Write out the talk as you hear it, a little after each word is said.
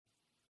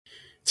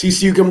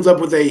TCU comes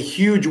up with a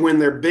huge win,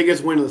 their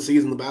biggest win of the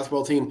season. The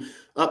basketball team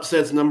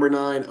upsets number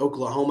 9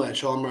 Oklahoma at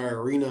Shawn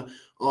Meyer Arena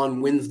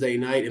on Wednesday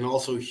night, and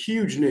also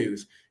huge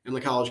news in the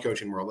college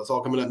coaching world. That's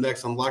all coming up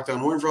next on Locked On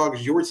Horned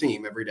Frogs, your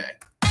team every day.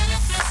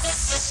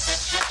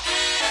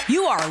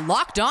 You are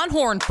Locked On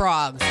Horned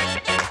Frogs,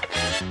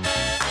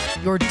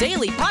 your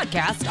daily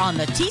podcast on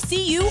the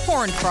TCU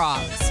Horned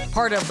Frogs,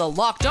 part of the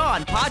Locked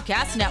On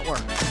Podcast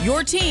Network,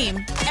 your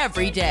team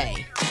every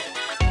day.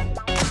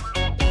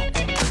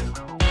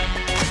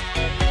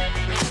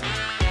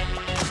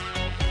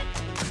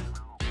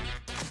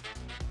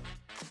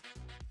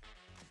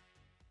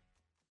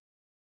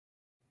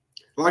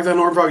 Locked On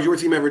Horned Frogs, your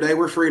team every day.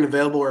 We're free and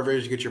available wherever it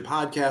is you get your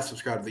podcast.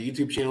 Subscribe to the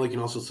YouTube channel. You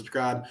can also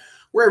subscribe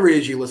wherever it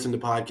is you listen to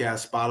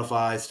podcasts,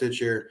 Spotify,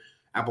 Stitcher,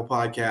 Apple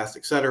Podcasts,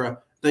 etc.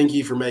 Thank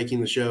you for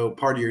making the show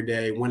part of your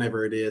day,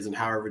 whenever it is and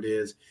however it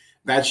is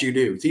that you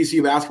do.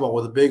 TCU basketball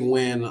with a big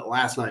win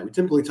last night. We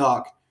typically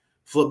talk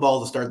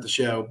football to start the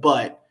show,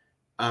 but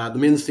the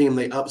men's team,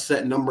 they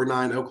upset number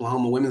 9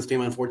 Oklahoma. Women's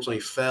team, unfortunately,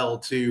 fell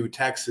to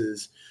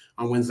Texas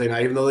on Wednesday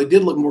night, even though they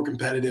did look more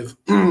competitive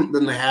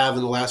than they have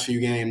in the last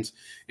few games.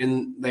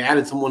 And they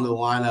added someone to the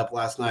lineup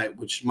last night,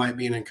 which might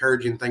be an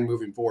encouraging thing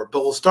moving forward.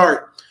 But we'll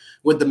start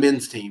with the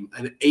men's team.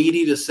 An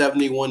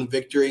 80-71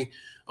 victory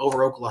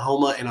over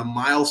Oklahoma and a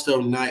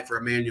milestone night for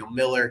Emmanuel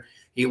Miller.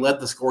 He led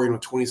the scoring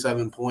with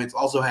 27 points,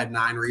 also had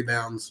 9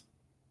 rebounds.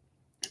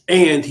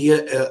 And he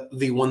hit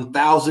the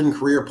 1,000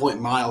 career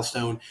point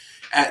milestone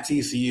at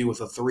TCU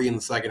with a 3 in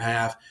the second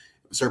half.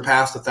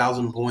 Surpassed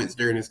 1,000 points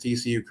during his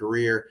TCU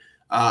career.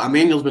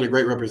 Emmanuel's been a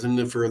great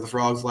representative for the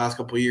Frogs the last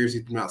couple of years.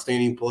 He's been an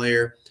outstanding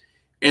player.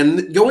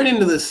 And going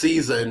into this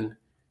season,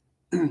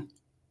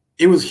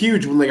 it was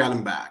huge when they got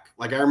him back.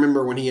 Like, I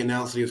remember when he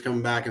announced that he was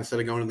coming back instead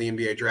of going to the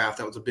NBA draft,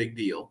 that was a big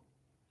deal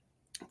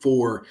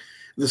for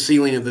the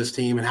ceiling of this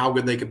team and how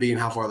good they could be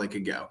and how far they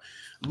could go.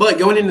 But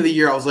going into the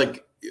year, I was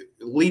like,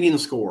 leading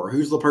scorer,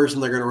 who's the person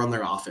they're going to run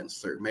their offense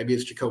through? Maybe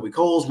it's Jacoby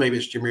Coles, maybe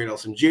it's Jameer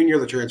Nelson Jr.,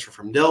 the transfer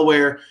from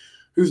Delaware,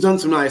 who's done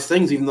some nice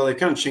things, even though they've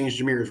kind of changed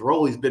Jameer's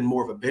role. He's been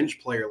more of a bench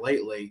player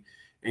lately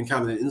and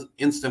kind of an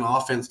instant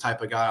offense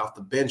type of guy off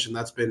the bench, and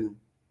that's been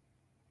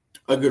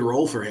a good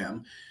role for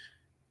him.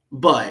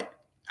 But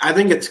I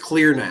think it's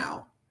clear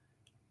now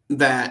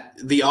that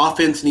the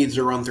offense needs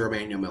to run through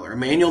Emmanuel Miller.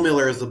 Emmanuel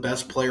Miller is the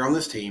best player on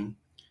this team,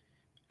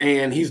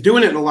 and he's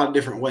doing it in a lot of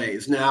different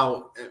ways.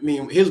 Now, I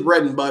mean, his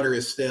bread and butter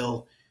is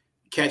still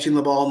catching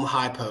the ball in the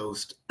high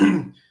post,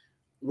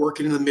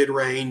 working in the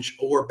mid-range,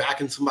 or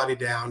backing somebody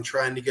down,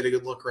 trying to get a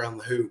good look around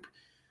the hoop.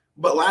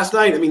 But last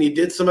night, I mean, he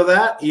did some of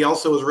that. He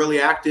also was really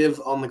active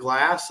on the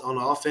glass on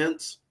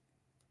offense,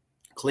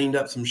 cleaned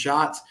up some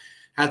shots,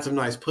 had some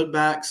nice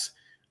putbacks.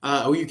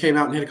 OU came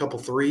out and hit a couple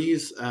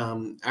threes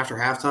after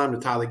halftime to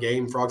tie the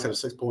game. Frogs had a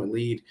 6-point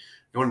lead.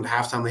 Going into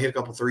halftime, they hit a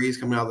couple threes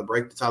coming out of the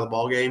break to tie the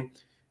ball game.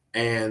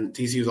 And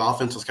TCU's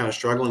offense was kind of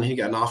struggling. He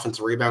got an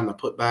offensive rebound and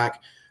a putback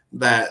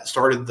that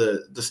started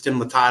to stem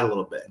the tide a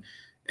little bit.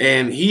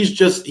 And he's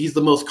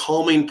the most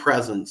calming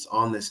presence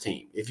on this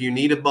team. If you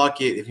need a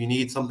bucket, if you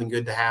need something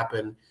good to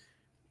happen,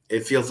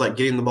 it feels like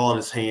getting the ball in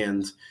his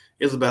hands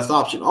is the best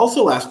option.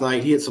 Also last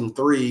night, he hit some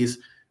threes.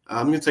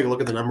 I'm going to take a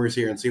look at the numbers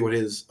here and see what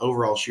his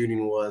overall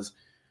shooting was.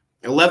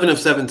 11 of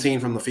 17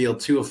 from the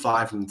field, 2 of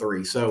 5 from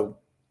 3. So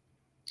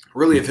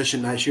really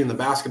efficient night shooting the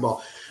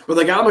basketball. But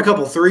they got him a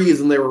couple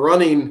threes, and they were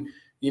running,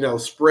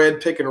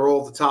 spread pick and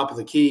roll at the top of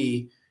the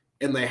key,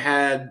 and they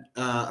had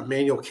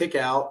Emmanuel kick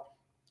out,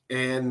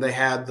 and they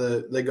had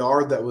the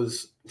guard that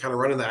was kind of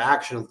running that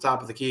action at the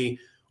top of the key,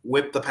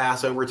 whipped the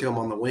pass over to him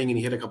on the wing, and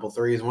he hit a couple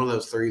threes, one of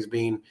those threes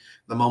being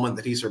the moment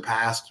that he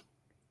surpassed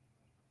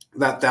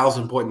that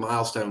 1,000-point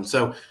milestone.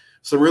 So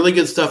some really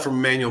good stuff from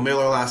Emmanuel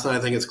Miller last night. I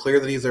think it's clear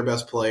that he's their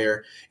best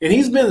player. And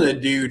he's been a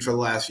dude for the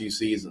last few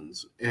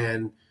seasons.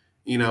 And,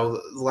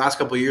 the last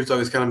couple of years, though,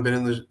 he's kind of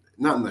been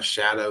not in the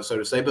shadow, so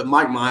to say, but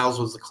Mike Miles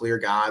was the clear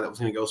guy that was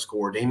going to go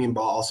score. Damian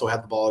Ball also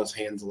had the ball in his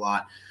hands a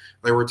lot.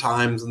 There were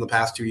times in the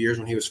past 2 years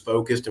when he was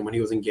focused and when he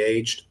was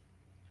engaged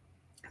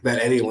that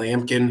Eddie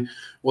Lampkin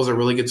was a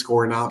really good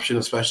scoring option,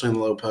 especially in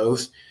the low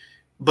post.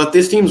 But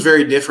this team's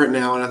very different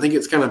now, and I think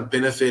it's kind of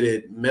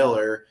benefited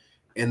Miller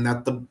in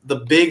that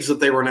the bigs that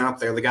they run out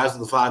there, the guys of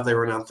the 5 they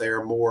run out there,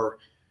 are more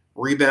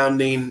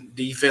rebounding,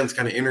 defense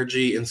kind of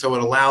energy, and so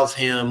it allows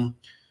him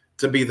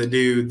to be the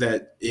dude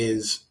that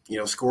is,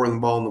 scoring the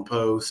ball in the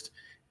post.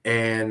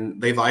 And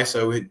they've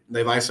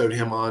ISO'd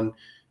him on,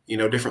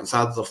 different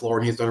sides of the floor,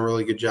 and he's done a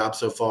really good job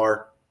so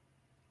far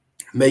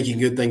making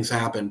good things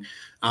happen.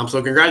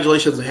 So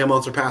congratulations to him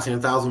on surpassing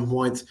 1,000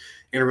 points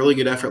and a really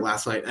good effort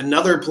last night.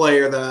 Another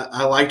player that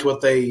I liked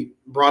what they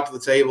brought to the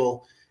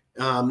table,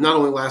 not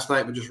only last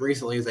night but just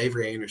recently, is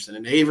Avery Anderson.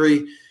 And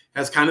Avery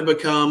has kind of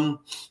become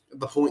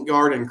the point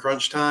guard in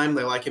crunch time.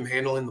 They like him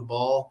handling the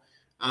ball.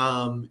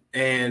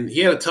 And he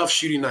had a tough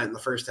shooting night in the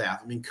first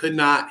half. I mean, could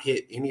not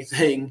hit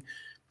anything,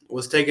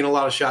 was taking a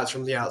lot of shots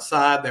from the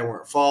outside. They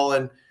weren't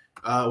falling,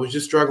 was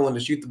just struggling to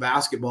shoot the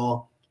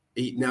basketball.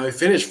 He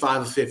finished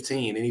 5 of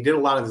 15, and he did a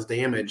lot of his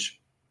damage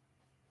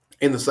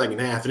in the second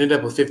half and ended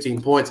up with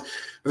 15 points.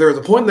 But there was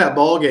a point in that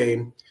ball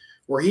game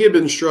where he had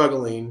been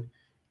struggling,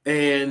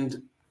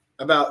 and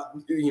about,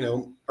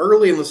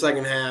 early in the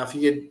second half,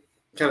 he had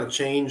kind of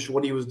changed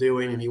what he was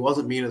doing, and he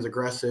wasn't being as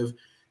aggressive.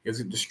 He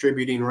was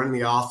distributing, running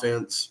the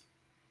offense,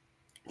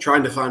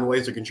 trying to find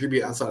ways to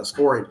contribute outside of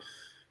scoring.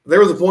 There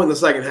was a point in the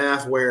second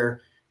half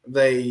where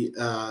they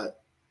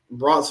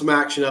brought some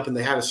action up, and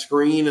they had a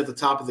screen at the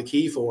top of the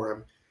key for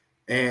him,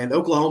 and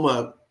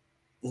Oklahoma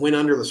went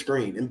under the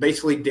screen and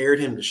basically dared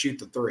him to shoot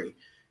the three.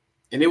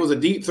 And it was a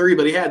deep three,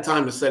 but he had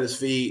time to set his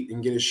feet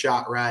and get his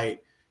shot right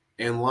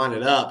and line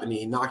it up, and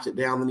he knocked it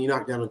down. Then he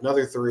knocked down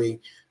another three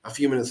a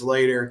few minutes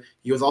later.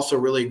 He was also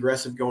really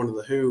aggressive going to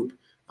the hoop,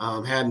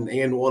 had an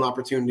and one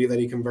opportunity that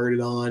he converted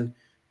on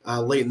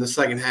late in the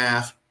second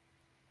half.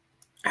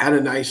 Did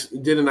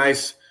a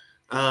nice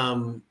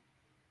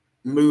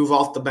move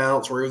off the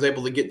bounce where he was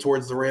able to get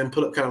towards the rim,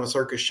 put up kind of a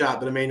circus shot,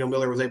 but Emmanuel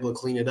Miller was able to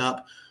clean it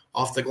up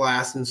off the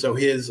glass. And so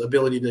his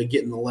ability to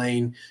get in the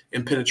lane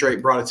and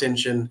penetrate brought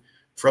attention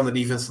from the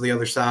defense to the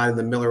other side, and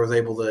then Miller was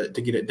able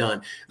to get it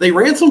done. They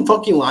ran some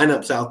funky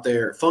lineups out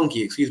there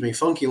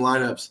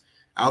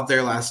out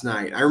there last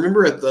night. I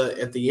remember at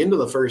the end of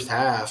the first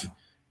half,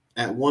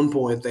 at one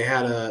point they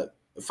had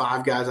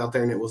 5 guys out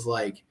there, and it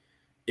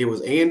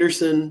was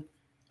Anderson,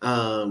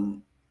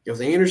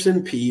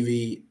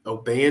 Peavy,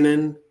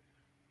 O'Bannon,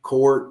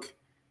 Cork,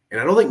 and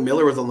I don't think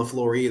Miller was on the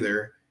floor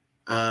either.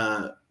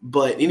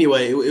 But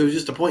anyway, it was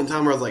just a point in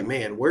time where I was like,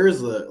 man, where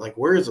is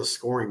the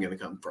scoring going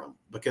to come from?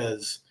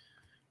 Because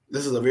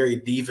this is a very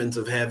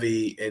defensive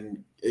heavy,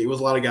 and it was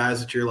a lot of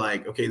guys that you're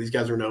like, okay, these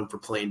guys are known for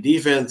playing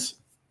defense,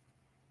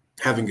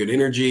 having good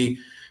energy.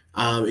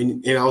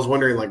 And I was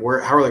wondering, like,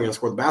 how are they going to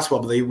score the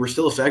basketball? But they were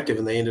still effective,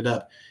 and they ended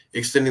up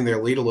extending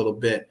their lead a little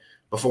bit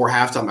before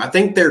halftime. I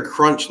think their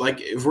crunch, like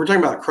if we're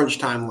talking about a crunch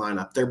time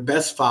lineup, their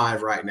best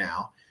 5 right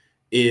now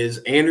is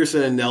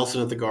Anderson and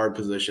Nelson at the guard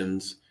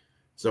positions.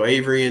 So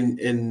Avery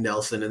and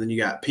Nelson, and then you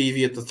got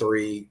Peavy at the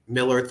 3,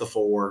 Miller at the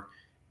 4,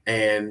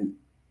 and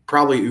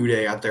probably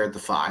Uday out there at the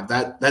 5.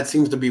 That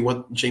seems to be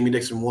what Jamie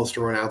Dixon wants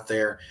to run out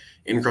there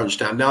in crunch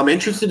time. Now I'm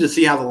interested to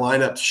see how the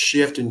lineups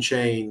shift and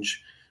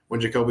change when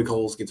Jacoby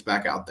Coles gets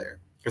back out there,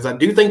 because I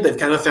do think they've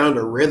kind of found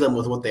a rhythm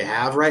with what they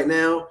have right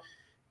now.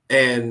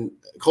 And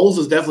Coles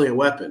is definitely a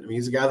weapon. I mean,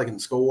 he's a guy that can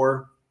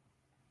score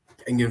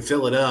and can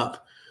fill it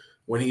up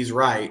when he's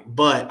right.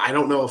 But I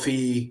don't know if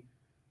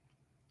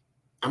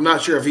I'm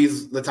not sure if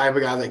he's the type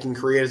of guy that can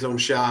create his own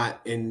shot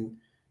and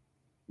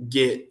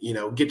get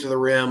to the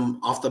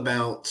rim off the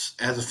bounce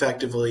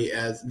definitely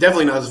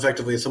not as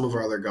effectively as some of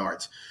our other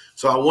guards.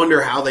 So I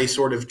wonder how they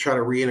sort of try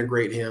to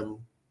reintegrate him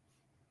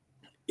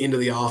into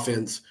the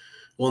offense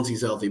once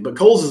he's healthy. But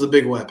Coles is a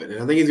big weapon,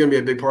 and I think he's going to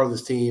be a big part of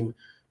this team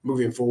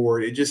moving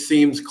forward. It just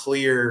seems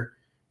clear,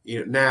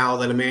 now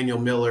that Emmanuel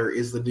Miller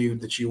is the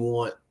dude that you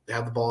want to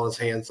have the ball in his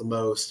hands the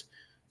most,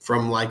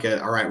 from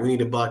all right, we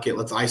need a bucket.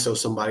 Let's ISO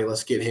somebody.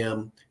 Let's get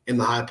him in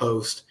the high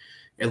post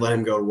and let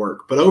him go to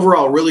work. But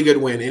overall, really good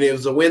win. And it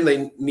was a win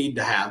they need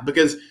to have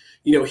because,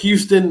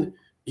 Houston's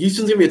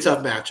going to be a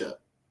tough matchup.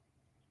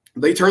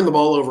 They turn the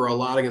ball over a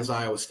lot against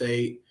Iowa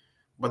State,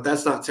 but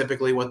that's not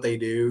typically what they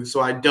do.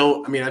 So I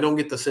don't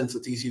get the sense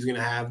that TCU is going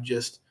to have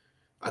just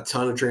a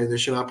ton of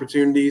transition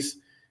opportunities.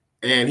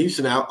 And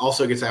Houston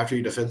also gets after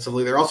you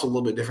defensively. They're also a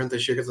little bit different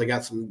this year because they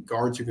got some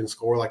guards who can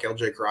score like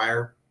LJ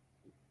Cryer.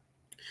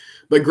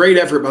 But great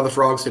effort by the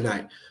Frogs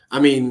tonight. I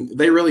mean,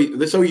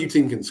 this OU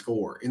team can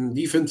score. And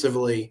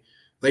defensively,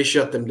 they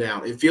shut them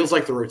down. It feels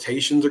like the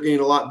rotations are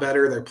getting a lot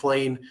better. They're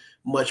playing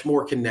much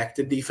more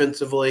connected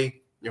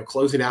defensively,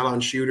 closing out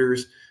on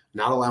shooters,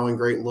 not allowing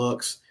great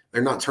looks.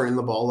 They're not turning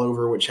the ball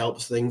over, which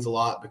helps things a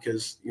lot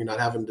because you're not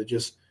having to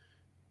just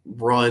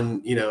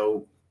run,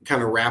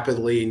 kind of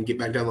rapidly and get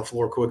back down the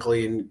floor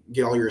quickly and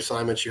get all your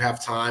assignments. You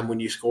have time when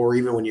you score,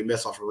 even when you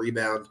miss off a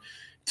rebound,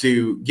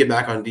 to get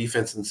back on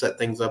defense and set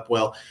things up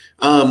well.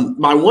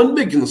 My one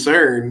big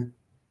concern,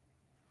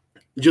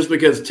 just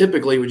because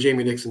typically with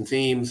Jamie Dixon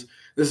teams,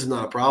 this is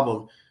not a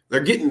problem. They're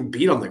getting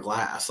beat on the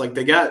glass. Like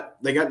they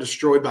got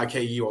destroyed by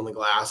KU on the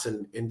glass,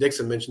 and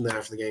Dixon mentioned that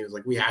after the game. It was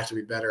like, we have to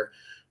be better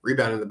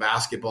rebounding the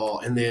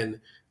basketball. And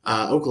then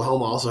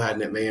Oklahoma also had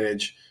an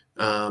advantage.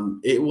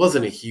 It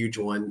wasn't a huge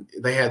one.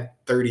 They had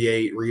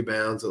 38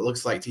 rebounds. It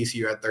looks like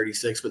TCU had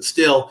 36, but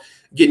still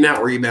getting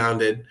out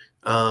rebounded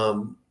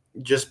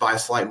just by a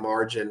slight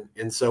margin.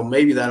 And so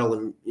maybe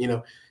that'll,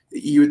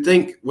 you would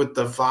think with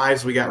the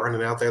 5s we got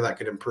running out there that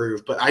could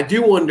improve. But I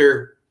do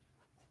wonder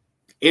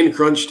in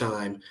crunch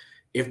time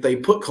if they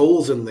put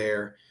Coles in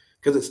there,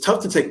 because it's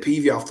tough to take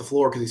Peavy off the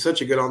floor because he's such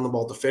a good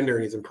on-the-ball defender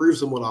and he's improved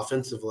somewhat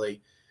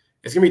offensively.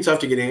 It's going to be tough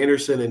to get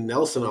Anderson and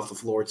Nelson off the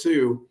floor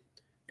too,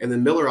 and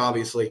then Miller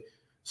obviously.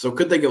 So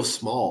could they go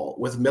small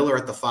with Miller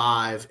at the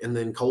 5 and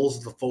then Coles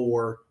at the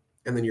 4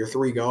 and then your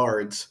 3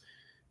 guards?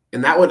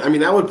 And that would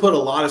put a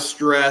lot of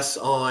stress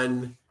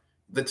on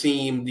the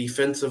team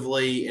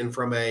defensively and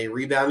from a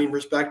rebounding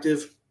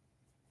perspective.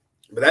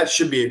 But that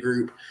should be a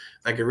group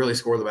that could really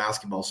score the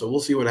basketball. So we'll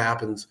see what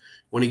happens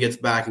when he gets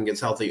back and gets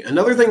healthy.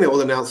 Another thing that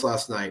was announced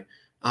last night,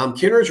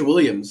 Kenrich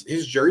Williams,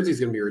 his jersey is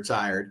going to be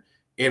retired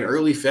in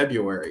early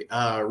February.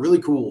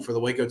 Really cool for the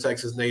Waco,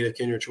 Texas native,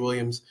 Kenrich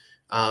Williams.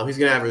 He's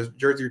going to have his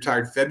jersey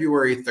retired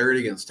February 3rd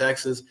against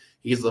Texas.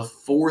 He's the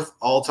 4th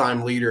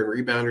all-time leader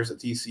in rebounders at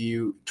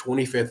TCU,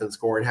 25th in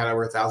scoring, had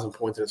over 1,000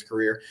 points in his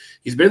career.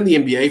 He's been in the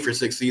NBA for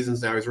 6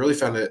 seasons now. He's really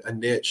found a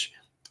niche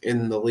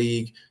in the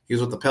league. He was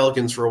with the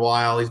Pelicans for a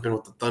while. He's been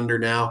with the Thunder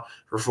now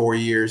for 4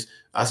 years.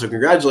 So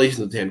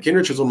congratulations to him.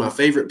 Kenrich was one of my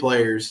favorite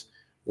players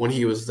when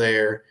he was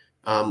there.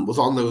 Was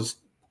on those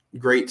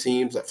great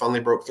teams that finally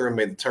broke through and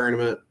made the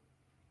tournament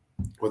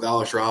with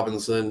Alex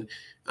Robinson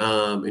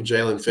and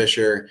Jalen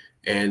Fisher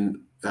and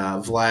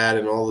Vlad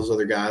and all those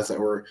other guys that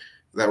were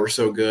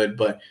so good.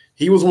 But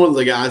he was one of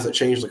the guys that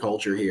changed the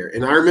culture here.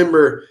 And I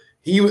remember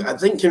I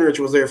think Kenrich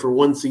was there for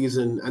one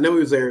season. I know he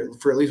was there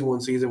for at least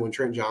one season when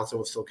Trent Johnson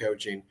was still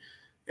coaching.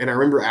 And I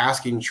remember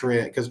asking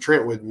Trent, because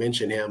Trent would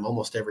mention him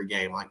almost every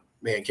game, like,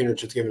 man,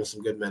 Kenrich is giving us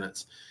some good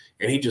minutes.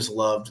 And he just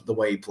loved the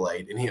way he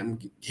played.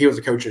 And he was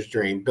a coach's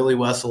dream. Billy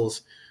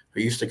Wessels,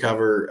 who used to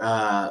cover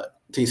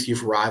TCU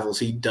for Rivals,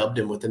 he dubbed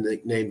him with the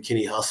nickname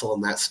Kenny Hustle,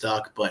 and that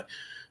stuck. But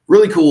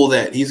really cool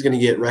that he's going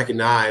to get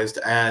recognized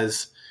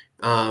as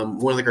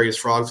one of the greatest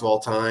frogs of all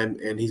time,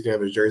 and he's going to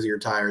have his jersey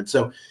retired.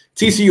 So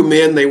TCU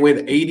men, they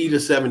win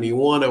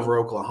 80-71 over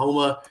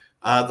Oklahoma.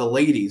 The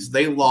ladies,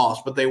 they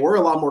lost, but they were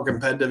a lot more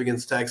competitive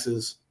against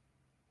Texas.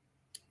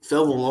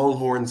 Fell the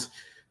Longhorns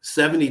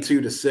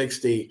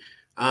 72-60.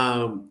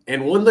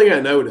 And one thing I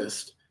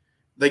noticed,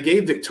 they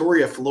gave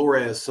Victoria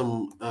Flores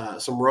some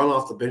run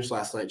off the bench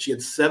last night. She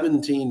had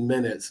 17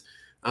 minutes.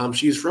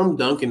 She's from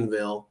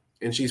Duncanville,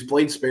 and she's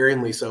played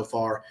sparingly so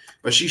far,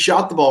 but she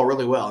shot the ball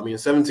really well. I mean, in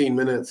 17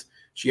 minutes,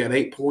 she had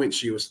 8 points.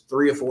 She was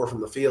 3 of 4 from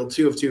the field,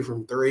 2 of 2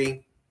 from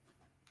 3.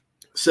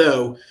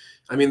 So,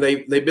 I mean,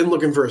 they've been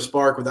looking for a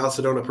spark without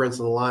Sedona Prince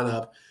in the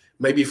lineup.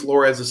 Maybe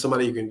Flores is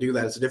somebody who can do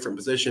that. It's a different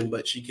position,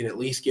 but she can at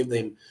least give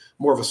them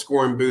more of a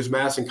scoring boost.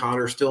 Madison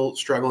Connor still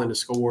struggling to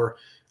score.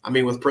 I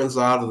mean, with Prince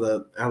out of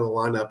the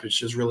lineup, it's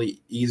just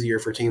really easier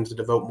for teams to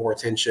devote more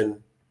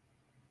attention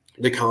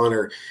to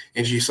Connor,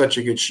 and she's such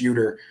a good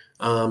shooter.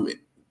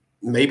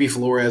 Maybe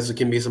Flores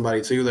can be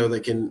somebody too, though,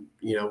 that can,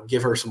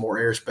 give her some more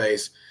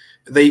airspace.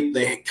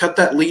 They cut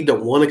that lead to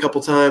 1 a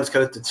couple times,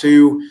 cut it to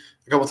 2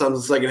 a couple times in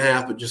the second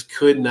half, but just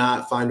could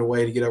not find a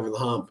way to get over the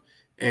hump.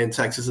 And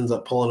Texas ends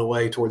up pulling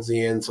away towards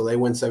the end, so they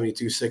win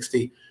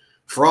 72-60.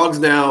 Frogs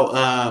now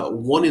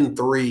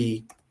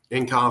 1-3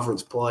 in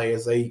conference play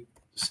as they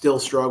still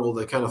struggle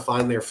to kind of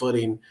find their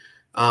footing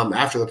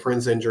after the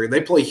Prince injury.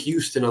 They play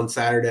Houston on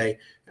Saturday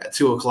at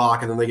 2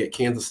 o'clock, and then they get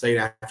Kansas State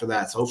after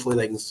that. So hopefully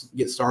they can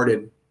get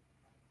started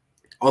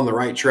on the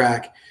right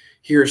track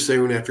here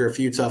soon after a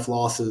few tough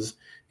losses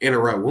in a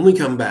row. When we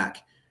come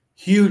back,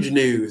 huge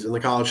news in the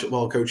college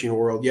football coaching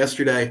world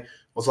yesterday.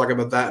 We'll talk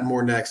about that and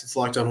more next. It's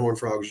Locked on Horned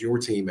Frogs, your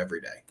team every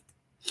day.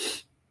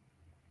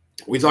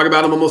 We talk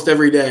about them almost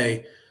every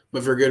day,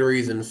 but for good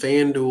reason.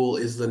 FanDuel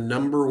is the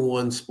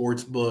 #1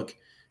 sports book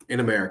in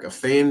America.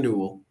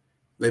 FanDuel,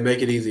 they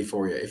make it easy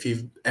for you. If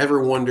you've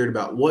ever wondered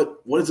about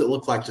what does it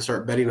look like to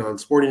start betting on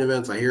sporting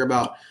events, I hear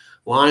about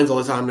lines all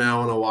the time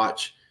now when I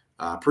watch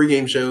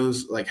pregame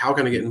shows. Like, how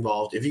can I get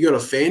involved? If you go to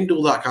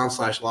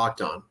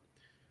FanDuel.com/lockedon,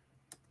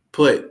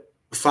 put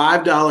a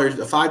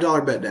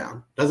 $5 bet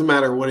down. Doesn't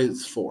matter what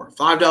it's for.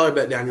 $5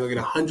 bet down, you'll get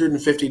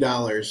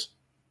 $150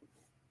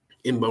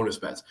 in bonus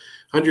bets.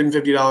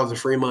 $150 of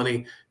free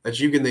money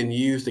that you can then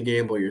use to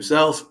gamble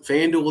yourself.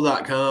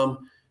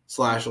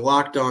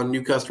 FanDuel.com/lockedon.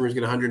 New customers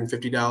get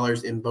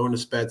 $150 in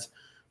bonus bets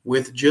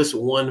with just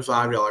one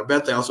 $5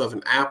 bet. They also have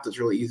an app that's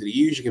really easy to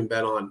use. You can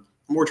bet on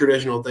more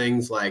traditional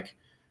things like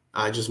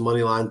just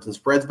money lines and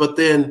spreads, but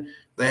then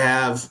they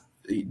have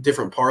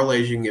different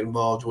parlays you can get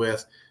involved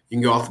with. You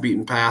can go off the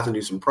beaten path and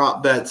do some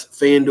prop bets.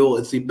 FanDuel,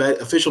 it's the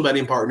official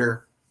betting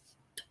partner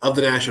of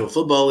the National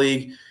Football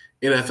League.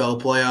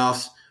 NFL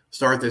playoffs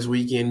start this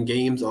weekend.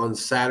 Games on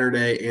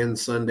Saturday and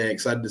Sunday.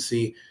 Excited to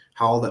see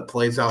how all that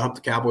plays out. Hope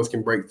the Cowboys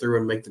can break through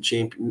and make the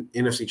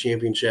NFC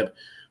Championship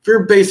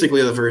for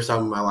basically the first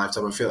time in my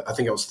lifetime. I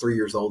think I was 3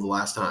 years old the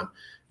last time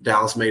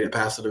Dallas made it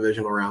past the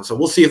divisional round. So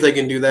we'll see if they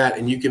can do that,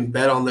 and you can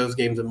bet on those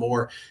games and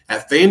more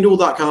at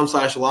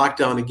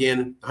FanDuel.com/lockedon.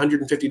 Again,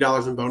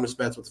 $150 in bonus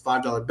bets with a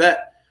 $5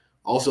 bet.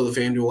 Also, the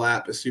FanDuel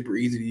app is super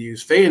easy to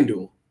use.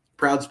 FanDuel,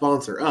 proud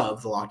sponsor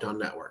of the Locked On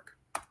Network.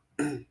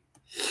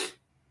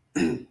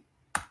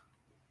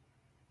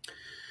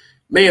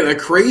 Man, a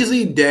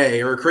crazy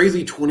day or a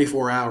crazy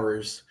 24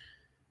 hours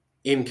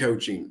in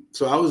coaching.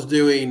 So I was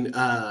doing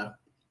the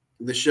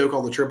show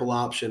called The Triple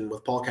Option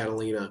with Paul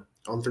Catalina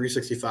on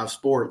 365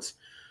 Sports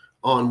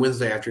on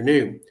Wednesday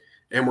afternoon.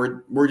 And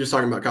we're just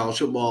talking about college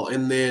football.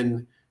 And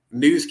then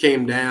news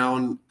came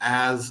down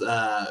as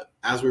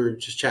we were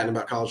just chatting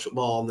about college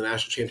football and the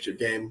national championship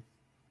game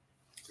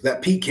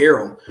that Pete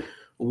Carroll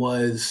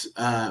was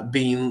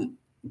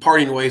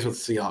parting ways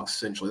with the Seahawks,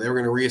 essentially. They were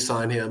going to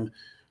reassign him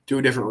to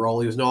a different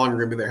role. He was no longer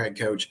going to be their head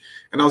coach.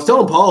 And I was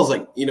telling Paul, I was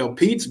like,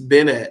 Pete's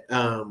been at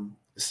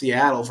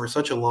Seattle for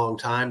such a long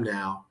time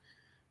now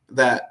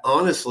that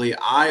honestly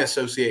I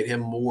associate him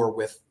more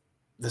with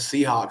the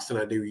Seahawks than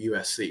I do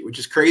USC, which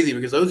is crazy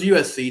because those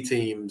USC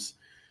teams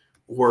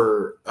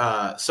were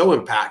so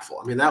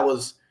impactful. I mean, that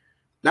was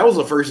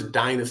the first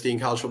dynasty in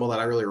college football that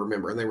I really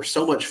remember, and they were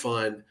so much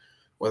fun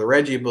with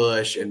Reggie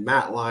Bush and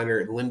Matt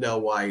Leinart and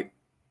Lindell White.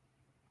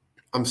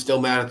 I'm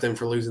still mad at them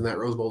for losing that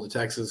Rose Bowl to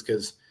Texas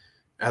because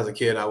as a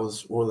kid, I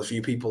was one of the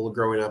few people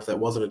growing up that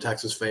wasn't a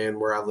Texas fan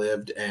where I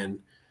lived, and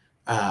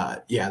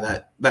that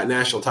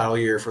national title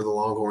year for the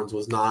Longhorns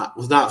was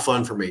not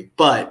fun for me.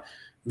 But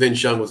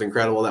Vince Young was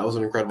incredible. That was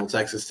an incredible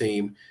Texas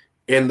team,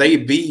 and they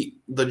beat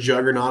the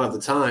juggernaut of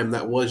the time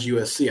that was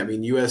USC. I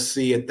mean,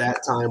 USC at that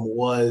time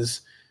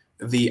was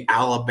the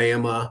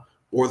Alabama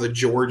or the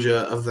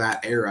Georgia of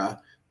that era.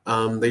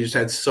 They just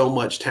had so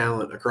much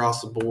talent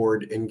across the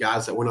board and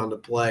guys that went on to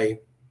play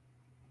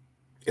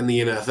in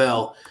the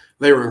NFL.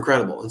 They were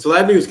incredible. And so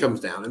that news comes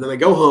down. And then I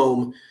go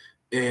home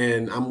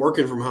and I'm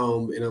working from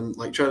home and I'm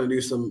like trying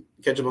to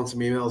catch up on some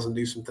emails and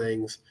do some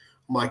things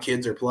my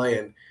kids are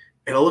playing.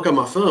 And I look on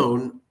my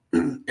phone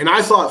and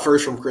I saw it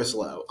first from Chris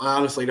Lowe. I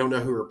honestly don't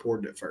know who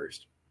reported it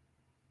first.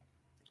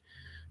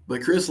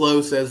 But Chris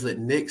Lowe says that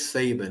Nick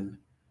Saban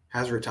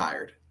has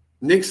retired.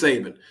 Nick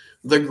Saban,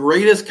 the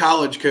greatest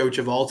college coach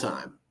of all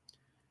time,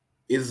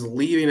 is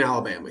leaving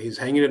Alabama. He's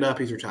hanging it up.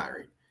 He's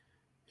retiring.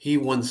 He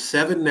won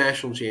 7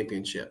 national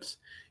championships.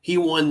 He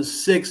won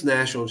 6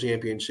 national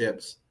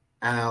championships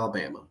at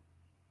Alabama.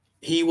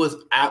 He was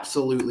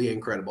absolutely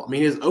incredible. I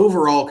mean, his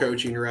overall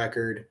coaching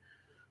record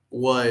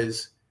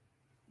was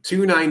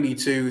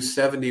 292,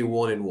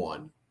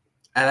 71-1.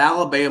 At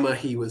Alabama,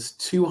 he was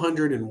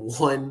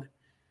 201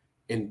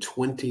 and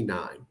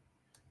 29.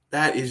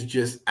 That is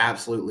just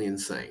absolutely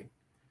insane.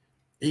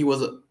 He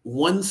was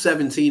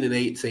 117 and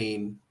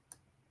 18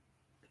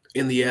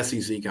 in the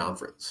SEC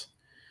conference.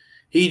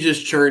 He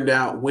just churned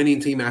out winning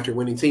team after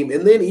winning team.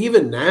 And then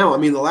even now, I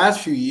mean, the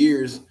last few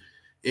years,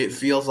 it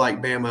feels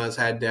like Bama has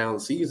had down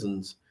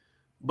seasons.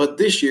 But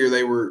this year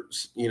they were,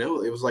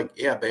 it was like,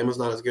 yeah, Bama's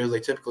not as good as they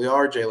typically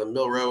are. Jalen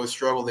Milroe has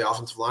struggled. The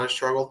offensive line has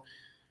struggled.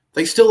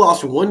 They still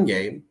lost one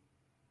game.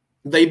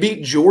 They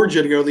beat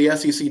Georgia to go to the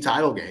SEC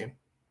title game,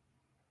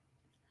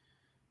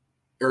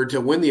 or to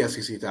win the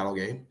SEC title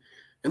game.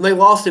 And they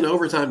lost in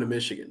overtime to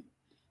Michigan.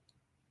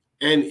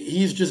 And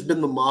he's just been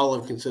the model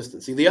of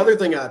consistency. The other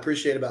thing I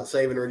appreciate about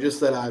Saban, or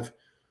just that I've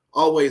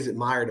always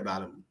admired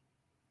about him,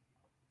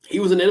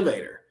 he was an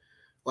innovator.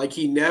 Like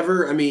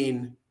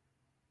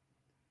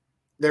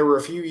there were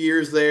a few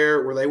years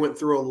there where they went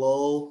through a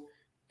lull,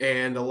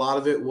 and a lot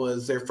of it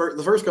was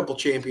the first couple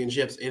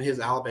championships in his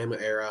Alabama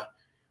era.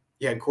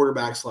 You had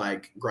quarterbacks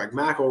like Greg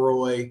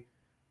McElroy,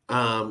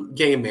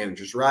 game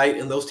managers, right?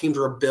 And those teams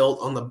were built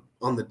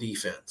on the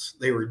defense.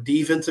 They were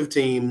defensive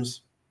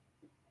teams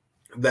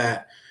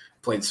that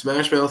played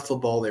smash mouth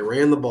football. They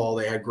ran the ball.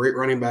 They had great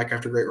running back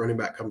after great running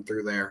back come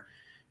through there.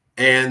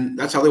 And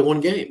that's how they won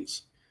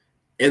games.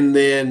 And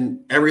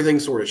then everything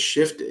sort of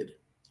shifted.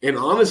 And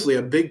honestly,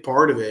 a big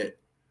part of it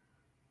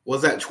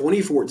was that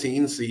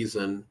 2014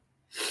 season,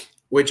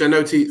 which I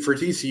know for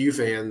TCU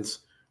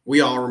fans,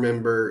 we all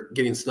remember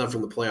getting snubbed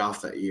from the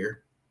playoff that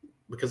year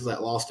because of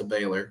that loss to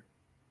Baylor.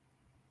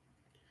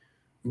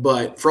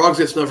 But Frogs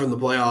get snubbed from the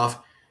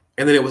playoff.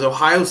 And then it was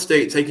Ohio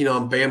State taking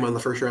on Bama in the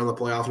first round of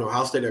the playoff, and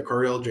Ohio State had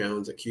Cardale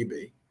Jones at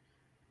QB.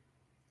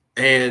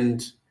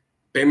 And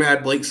Bama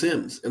had Blake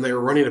Sims, and they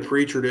were running a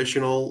pretty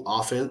traditional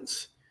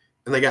offense,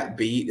 and they got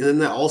beat.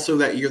 And then also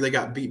that year they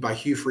got beat by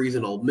Hugh Freeze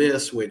and Ole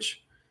Miss,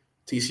 which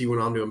TCU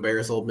went on to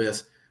embarrass Ole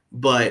Miss.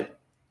 But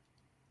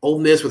Ole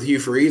Miss with Hugh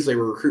Freeze, they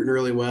were recruiting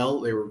really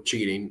well. They were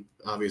cheating,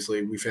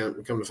 obviously. We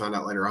come to find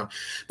out later on.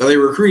 But they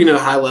were recruiting at a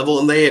high level,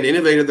 and they had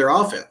innovated their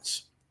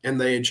offense,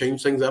 and they had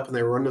changed things up, and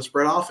they were running a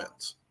spread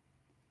offense.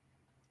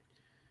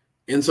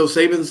 And so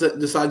Saban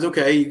decides,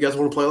 okay, you guys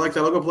want to play like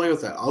that? I'll go play with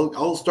that. I'll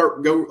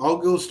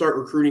go start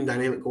recruiting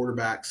dynamic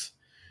quarterbacks,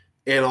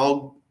 and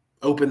I'll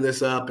open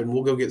this up, and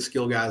we'll go get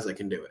skill guys that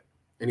can do it.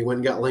 And he went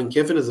and got Lane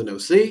Kiffin as an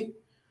OC,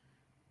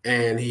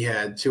 and he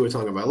had Tua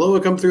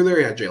Tagovailoa come through there.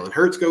 He had Jalen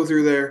Hurts go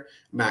through there.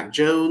 Mac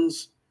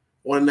Jones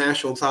won a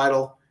national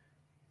title,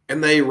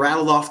 and they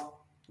rattled off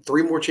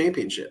 3 more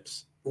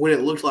championships when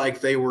it looked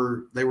like they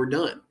were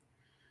done.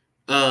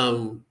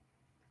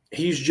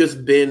 He's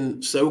just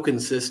been so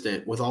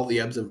consistent with all the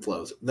ebbs and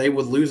flows. They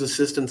would lose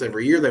assistants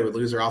every year. They would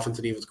lose their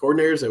offensive and defensive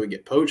coordinators. They would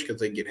get poached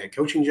because they get head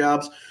coaching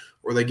jobs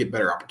or they get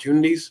better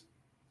opportunities.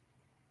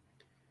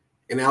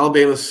 And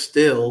Alabama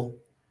still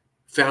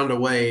found a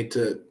way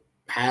to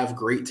have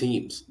great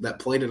teams that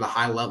played at a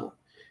high level.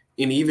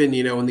 And even,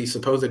 in these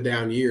supposed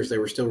down years, they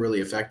were still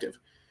really effective.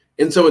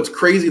 And so it's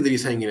crazy that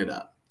he's hanging it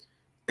up.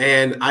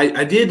 And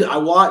I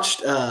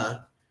watched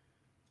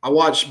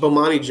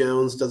Bomani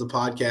Jones does a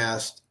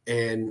podcast,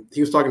 and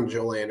he was talking to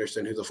Joel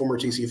Anderson, who's a former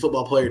TCU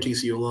football player,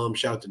 TCU alum.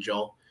 Shout out to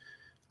Joel.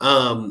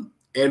 And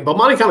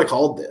Bomani kind of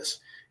called this.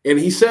 And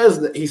he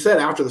said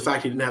after the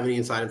fact he didn't have any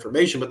inside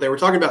information, but they were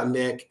talking about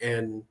Nick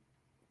and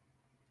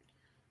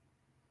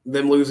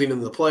them losing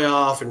in the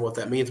playoff and what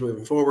that means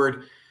moving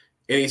forward.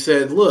 And he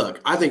said, look,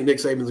 I think Nick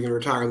Saban's going to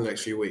retire in the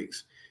next few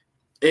weeks.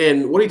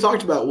 And what he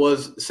talked about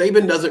was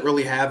Saban doesn't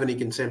really have any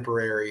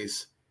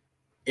contemporaries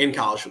in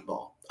college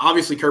football.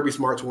 Obviously, Kirby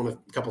Smart's won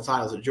a couple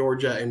titles at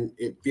Georgia, and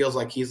it feels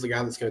like he's the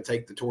guy that's going to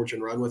take the torch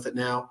and run with it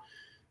now,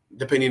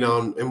 depending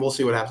on – and we'll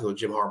see what happens with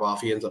Jim Harbaugh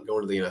if he ends up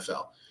going to the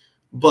NFL.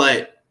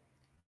 But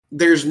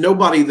there's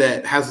nobody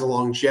that has the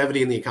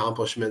longevity and the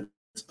accomplishments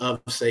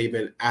of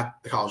Saban at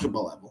the college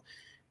football level.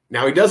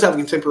 Now, he does have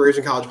contemporaries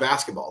in college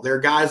basketball. There are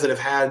guys that have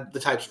had the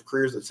types of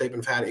careers that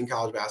Saban's had in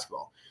college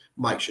basketball.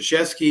 Mike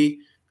Krzyzewski,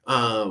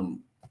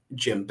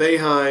 Jim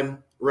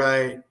Boeheim,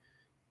 right?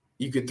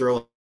 You could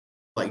throw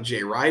like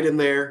Jay Wright in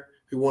there,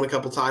 who won a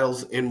couple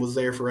titles and was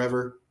there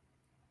forever.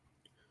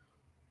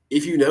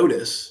 If you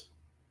notice,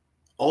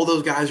 all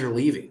those guys are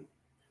leaving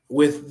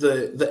with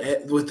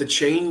the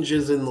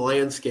changes in the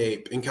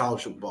landscape in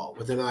college football,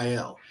 with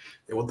NIL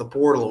and with the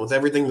portal and with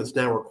everything that's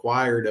now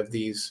required of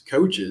these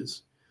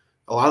coaches.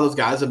 A lot of those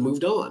guys have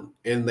moved on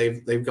and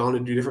they've gone to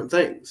do different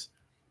things.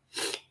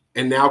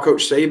 And now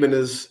Coach Saban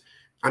is,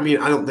 I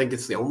don't think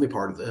it's the only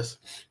part of this,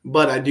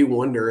 but I do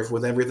wonder if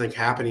with everything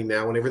happening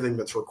now and everything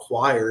that's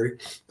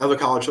required of a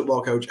college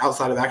football coach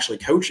outside of actually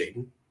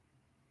coaching,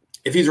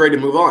 if he's ready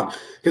to move on.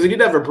 Because he did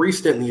have a brief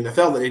stint in the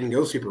NFL that didn't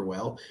go super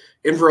well.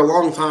 And for a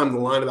long time, the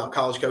line about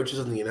college coaches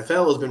in the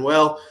NFL has been,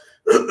 well,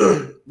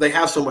 they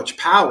have so much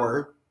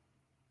power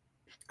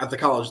at the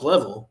college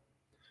level,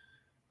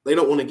 they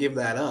don't want to give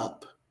that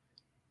up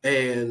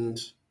and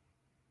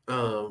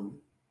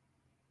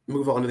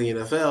move on to the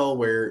NFL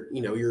where,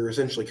 you're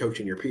essentially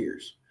coaching your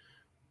peers.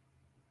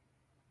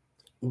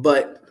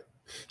 But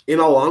in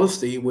all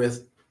honesty,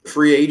 with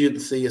free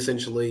agency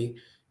essentially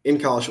in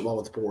college football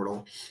with the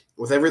portal,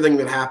 with everything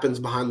that happens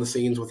behind the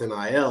scenes with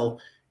NIL,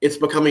 it's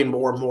becoming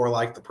more and more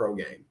like the pro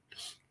game.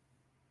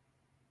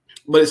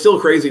 But it's still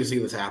crazy to see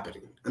this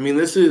happening.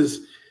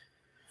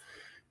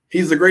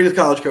 He's the greatest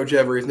college coach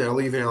ever. He's now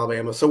leaving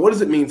Alabama. So what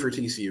does it mean for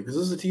TCU? Because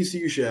this is a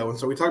TCU show, and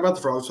so we talk about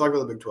the Frogs, talk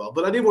about the Big 12.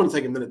 But I did want to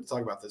take a minute to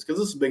talk about this because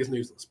this is the biggest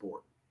news in the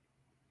sport.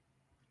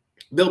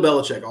 Bill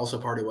Belichick also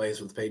parted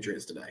ways with the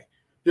Patriots today.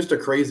 Just a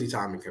crazy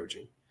time in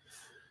coaching.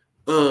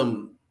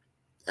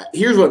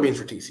 Here's what it means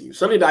for TCU.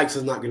 Sonny Dykes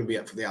is not going to be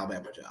up for the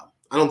Alabama job.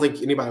 I don't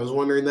think anybody was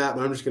wondering that,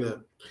 but I'm just going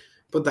to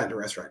put that to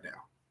rest right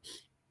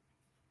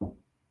now.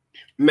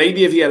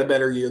 Maybe if he had a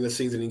better year this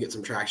season, he'd get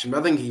some traction. But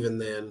I think even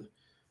then,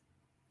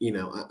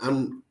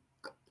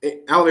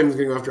 Alabama's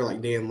going to go after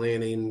like Dan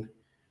Lanning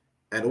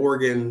at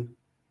Oregon,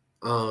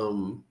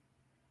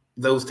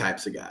 those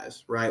types of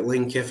guys, right?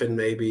 Lane Kiffin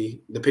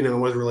maybe, depending on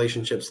what his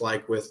relationship's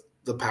like with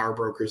the power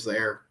brokers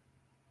there.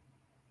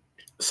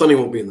 Sonny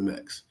won't be in the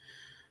mix.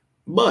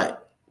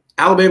 But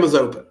Alabama's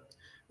open.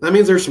 That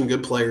means there's some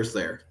good players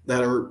there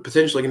that are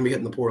potentially going to be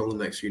hitting the portal in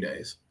the next few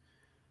days.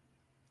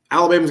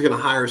 Alabama's going to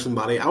hire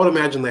somebody. I would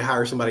imagine they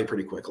hire somebody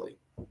pretty quickly.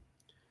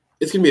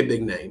 It's going to be a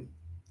big name.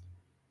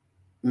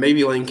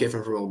 Maybe Lane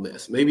Kiffin from Ole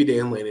Miss. Maybe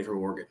Dan Lanning from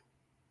Oregon.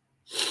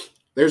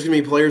 There's going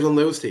to be players on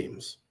those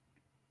teams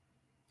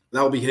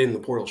that will be hitting the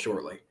portal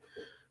shortly.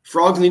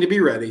 Frogs need to be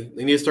ready.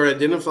 They need to start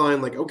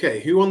identifying, like, okay,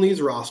 who on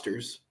these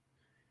rosters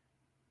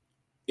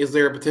is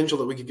there a potential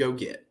that we could go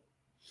get?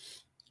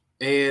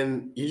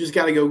 And you just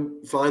got to go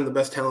find the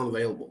best talent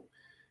available.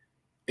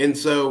 And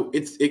so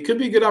it could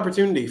be a good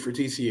opportunity for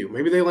TCU.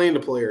 Maybe they land a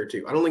player or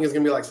two. I don't think it's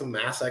going to be like some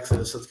mass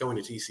exodus that's going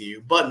to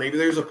TCU, but maybe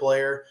there's a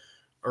player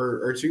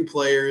or two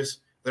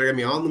players that are going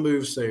to be on the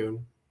move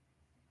soon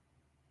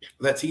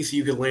that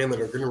TCU could land that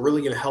are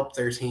really going to help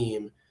their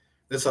team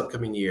this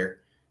upcoming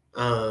year.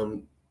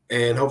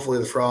 And hopefully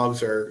the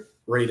Frogs are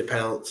ready to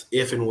pounce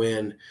if and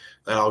when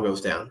that all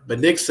goes down. But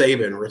Nick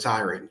Saban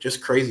retiring,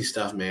 just crazy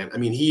stuff, man.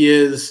 He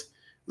is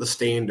the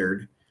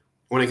standard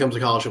when it comes to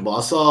college football.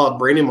 I saw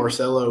Brandon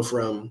Marcello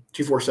from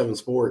 247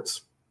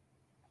 Sports.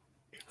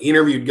 He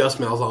interviewed Gus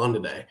Malzahn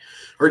today,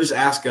 or just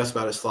asked Gus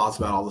about his thoughts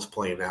about all this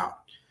playing out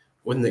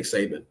with Nick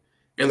Saban.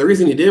 And the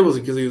reason he did was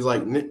because he was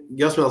like,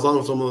 Gus Malzahn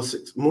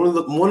was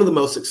one of the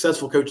most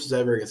successful coaches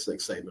ever against Nick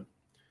Saban.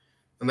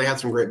 And they had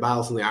some great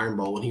battles in the Iron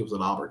Bowl when he was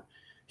at Auburn.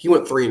 He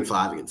went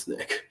 3-5 against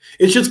Nick.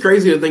 It's just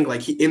crazy to think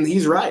and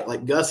he's right.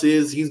 Like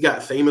he's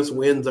got famous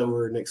wins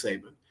over Nick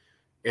Saban.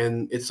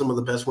 And it's some of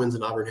the best wins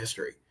in Auburn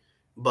history.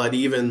 But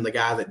even the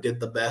guy that did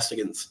the best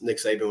against Nick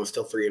Saban was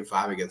still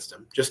 3-5 against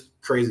him.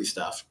 Just crazy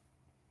stuff.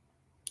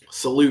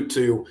 Salute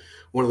to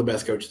one of the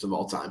best coaches of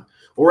all time.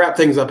 We'll wrap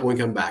things up when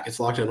we come back. It's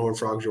Locked On Horned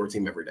Frogs, your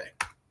team every day.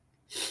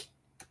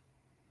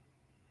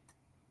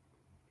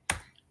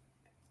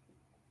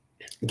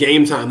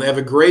 Game Time. They have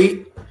a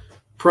great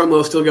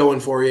promo still going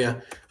for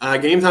you.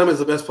 Game Time is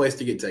the best place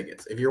to get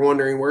tickets. If you're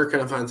wondering where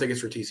can I find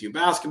tickets for TCU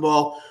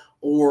basketball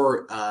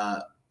or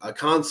a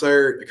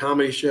concert, a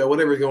comedy show,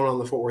 whatever's going on in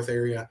the Fort Worth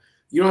area,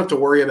 you don't have to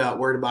worry about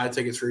where to buy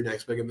tickets for your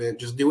next big event.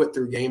 Just do it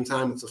through Game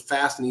Time. It's a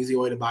fast and easy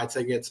way to buy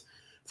tickets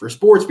for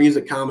sports,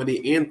 music,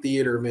 comedy, and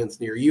theater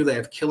events near you. They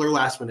have killer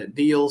last-minute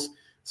deals,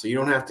 so you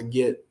don't have to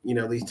get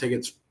these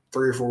tickets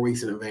 3 or 4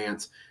 weeks in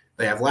advance.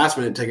 They have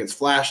last-minute tickets,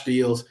 flash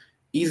deals,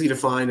 easy to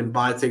find and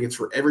buy tickets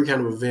for every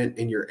kind of event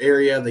in your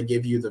area. They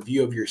give you the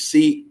view of your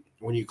seat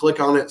when you click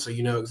on it, so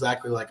you know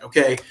exactly like,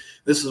 okay,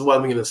 this is what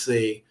I'm going to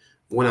see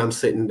when I'm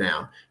sitting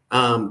down.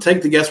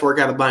 Take the guesswork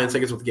out of buying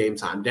tickets with Game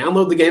Time.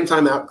 Download the Game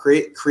Time app,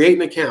 create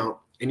an account,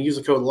 and use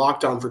the code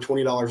LOCKEDON for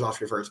 $20 off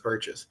your first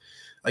purchase.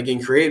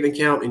 Again, create an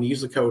account and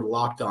use the code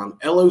LOCKEDON,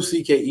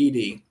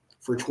 LOCKED,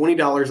 for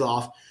 $20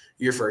 off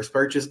your first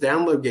purchase.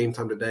 Download Game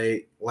Time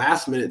today.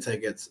 Last-minute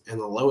tickets and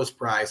the lowest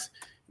price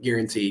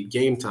guaranteed.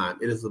 Game Time.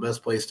 It is the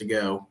best place to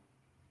go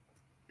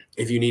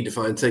if you need to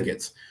find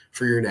tickets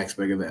for your next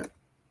big event.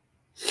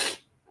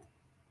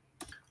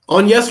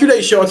 On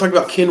yesterday's show, I talked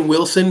about Ken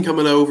Wilson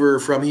coming over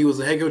he was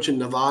the head coach in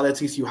Nevada.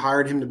 TCU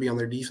hired him to be on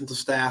their defensive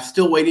staff.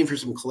 Still waiting for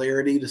some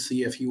clarity to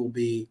see if he will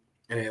be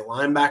in a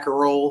linebacker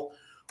role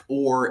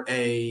or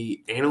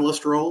a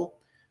analyst role.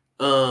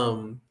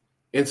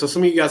 And so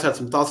some of you guys had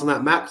some thoughts on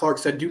that. Matt Clark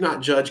said, do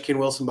not judge Ken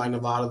Wilson by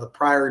Nevada. The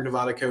prior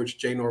Nevada coach,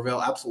 Jay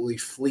Norvell, absolutely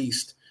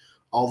fleeced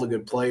all the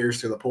good players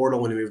through the portal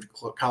when he moved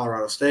to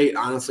Colorado State.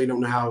 Honestly,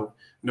 don't know how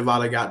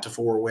Nevada got to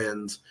 4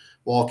 wins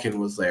while Ken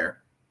was there.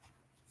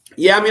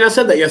 Yeah, I mean, I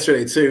said that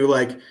yesterday too.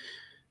 Like,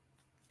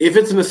 if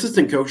it's an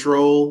assistant coach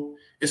role,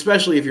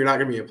 especially if you're not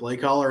going to be a play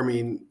caller, I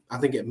mean, I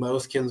think at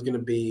most Ken's going to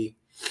be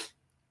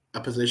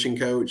a position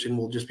coach and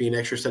will just be an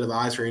extra set of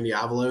eyes for Andy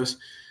Avalos.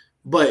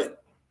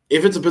 But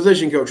if it's a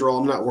position coach role,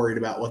 I'm not worried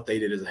about what they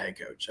did as a head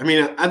coach. I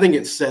mean, I think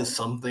it says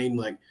something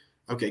like,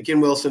 okay,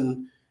 Ken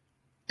Wilson,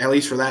 at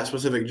least for that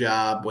specific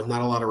job with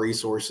not a lot of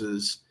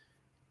resources,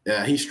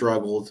 he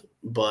struggled,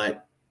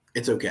 but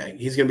it's okay.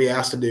 He's going to be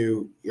asked to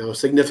do,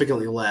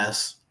 significantly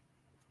less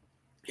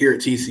here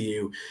at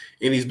TCU,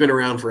 and he's been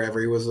around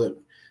forever. He was an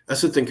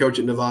assistant coach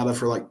at Nevada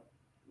for like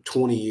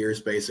 20 years,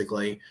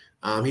 basically.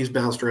 He's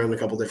bounced around a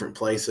couple different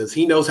places.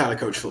 He knows how to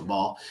coach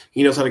football.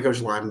 He knows how to coach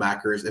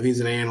linebackers. If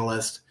he's an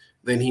analyst,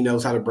 then he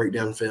knows how to break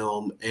down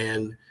film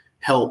and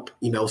help,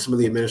 some of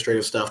the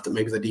administrative stuff that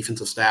maybe the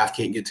defensive staff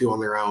can't get to on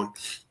their own.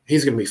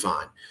 He's going to be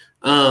fine.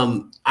 I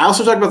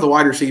also talked about the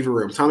wide receiver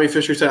room. Tommy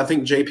Fisher said, I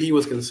think JP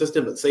was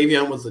consistent, but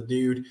Savion was the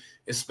dude,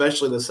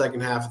 especially the second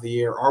half of the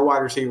year. Our wide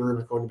receiver room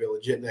is going to be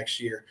legit next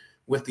year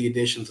with the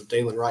additions of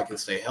Dalen Wright can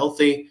stay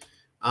healthy.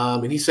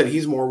 And he said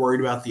he's more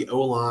worried about the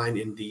O-line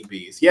and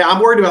DBs. Yeah,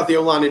 I'm worried about the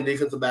O-line and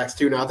defensive backs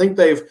too. Now, I think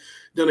they've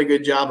done a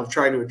good job of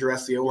trying to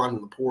address the O-line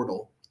in the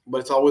portal, but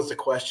it's always the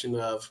question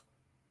of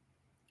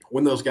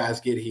when those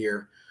guys get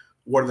here,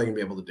 what are they going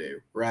to be able to do,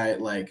 right?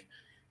 Like,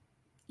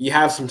 you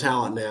have some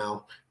talent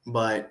now,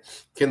 but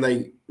can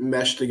they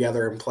mesh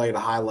together and play at a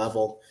high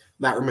level?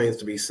 That remains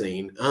to be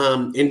seen.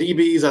 In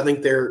DBs, I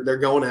think they're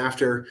going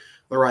after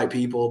the right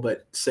people,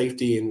 but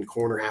safety and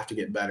corner have to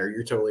get better.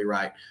 You're totally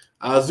right.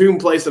 Zoom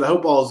Play said, I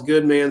hope all is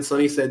good, man.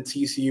 Sonny said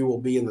TCU will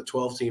be in the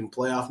 12-team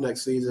playoff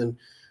next season.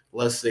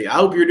 Let's see. I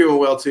hope you're doing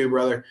well too,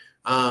 brother.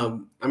 I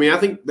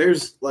think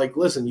there's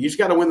listen, you just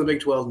got to win the Big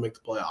 12 and make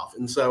the playoff.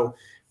 And so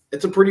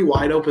it's a pretty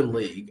wide open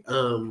league.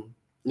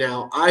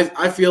 Now,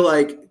 I feel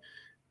like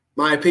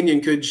my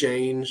opinion could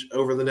change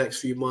over the next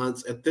few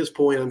months. At this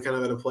point, I'm kind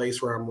of at a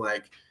place where I'm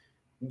like,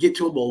 get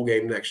to a bowl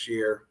game next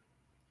year,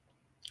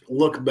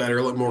 look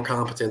better, look more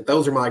competent.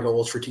 Those are my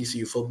goals for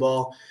TCU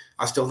football.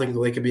 I still think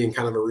they could be in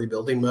kind of a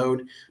rebuilding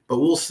mode, but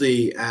we'll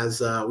see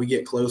as we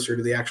get closer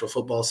to the actual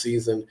football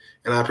season.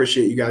 And I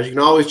appreciate you guys. You can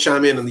always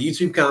chime in the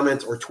YouTube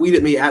comments or tweet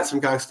at me at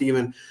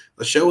SimcockSteven.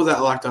 The show is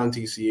at Locked On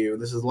TCU.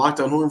 This is Locked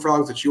On Horned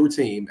Frogs. It's your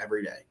team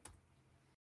every day.